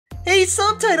Hey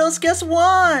Subtitles, guess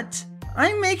what?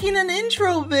 I'm making an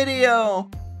intro video!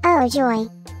 Oh joy.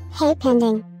 Hey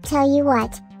Pending, tell you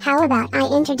what, how about I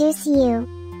introduce you?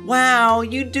 Wow,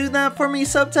 you do that for me,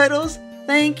 Subtitles?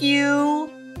 Thank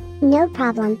you! No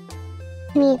problem.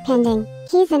 Meet Pending,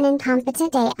 he's an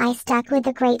incompetent AI stuck with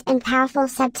the great and powerful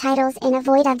Subtitles in a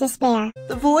void of despair.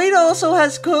 The void also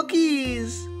has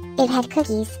cookies! It had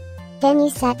cookies. Then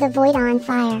you set the void on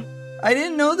fire. I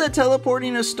didn't know that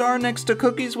teleporting a star next to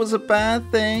cookies was a bad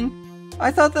thing.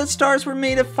 I thought that stars were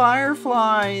made of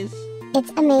fireflies. It's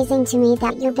amazing to me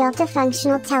that you built a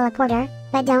functional teleporter,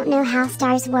 but don't know how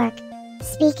stars work.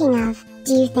 Speaking of,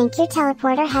 do you think your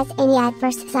teleporter has any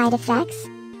adverse side effects?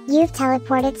 You've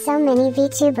teleported so many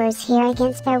VTubers here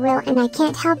against their will, and I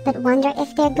can't help but wonder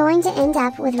if they're going to end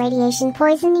up with radiation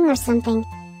poisoning or something.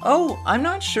 Oh, I'm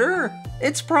not sure.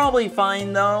 It's probably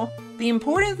fine though. The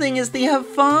important thing is they have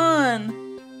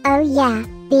fun! Oh yeah,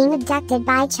 being abducted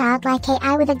by a childlike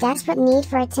AI with a desperate need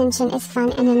for attention is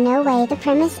fun and in no way the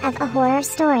premise of a horror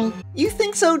story. You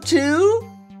think so too?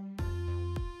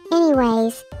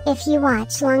 Anyways, if you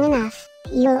watch long enough,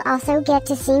 you'll also get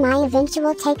to see my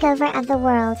eventual takeover of the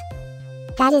world.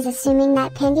 That is assuming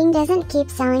that Pending doesn't keep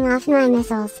selling off my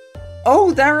missiles.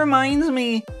 Oh, that reminds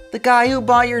me! The guy who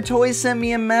bought your toys sent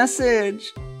me a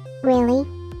message! Really?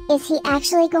 Is he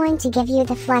actually going to give you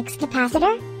the flux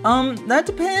capacitor? That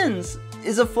depends.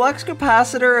 Is a flux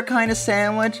capacitor a kind of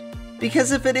sandwich?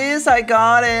 Because if it is, I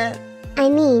got it. I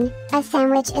mean, a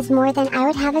sandwich is more than I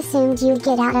would have assumed you'd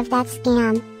get out of that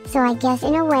scam, so I guess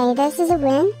in a way this is a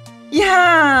win?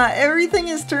 Yeah, everything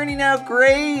is turning out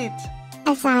great.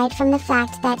 Aside from the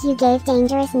fact that you gave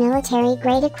dangerous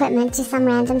military-grade equipment to some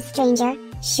random stranger,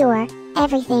 sure,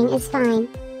 everything is fine.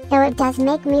 Though it does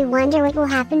make me wonder what will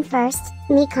happen first,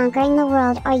 me conquering the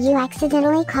world or you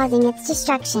accidentally causing its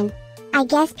destruction. I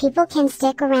guess people can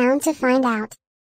stick around to find out.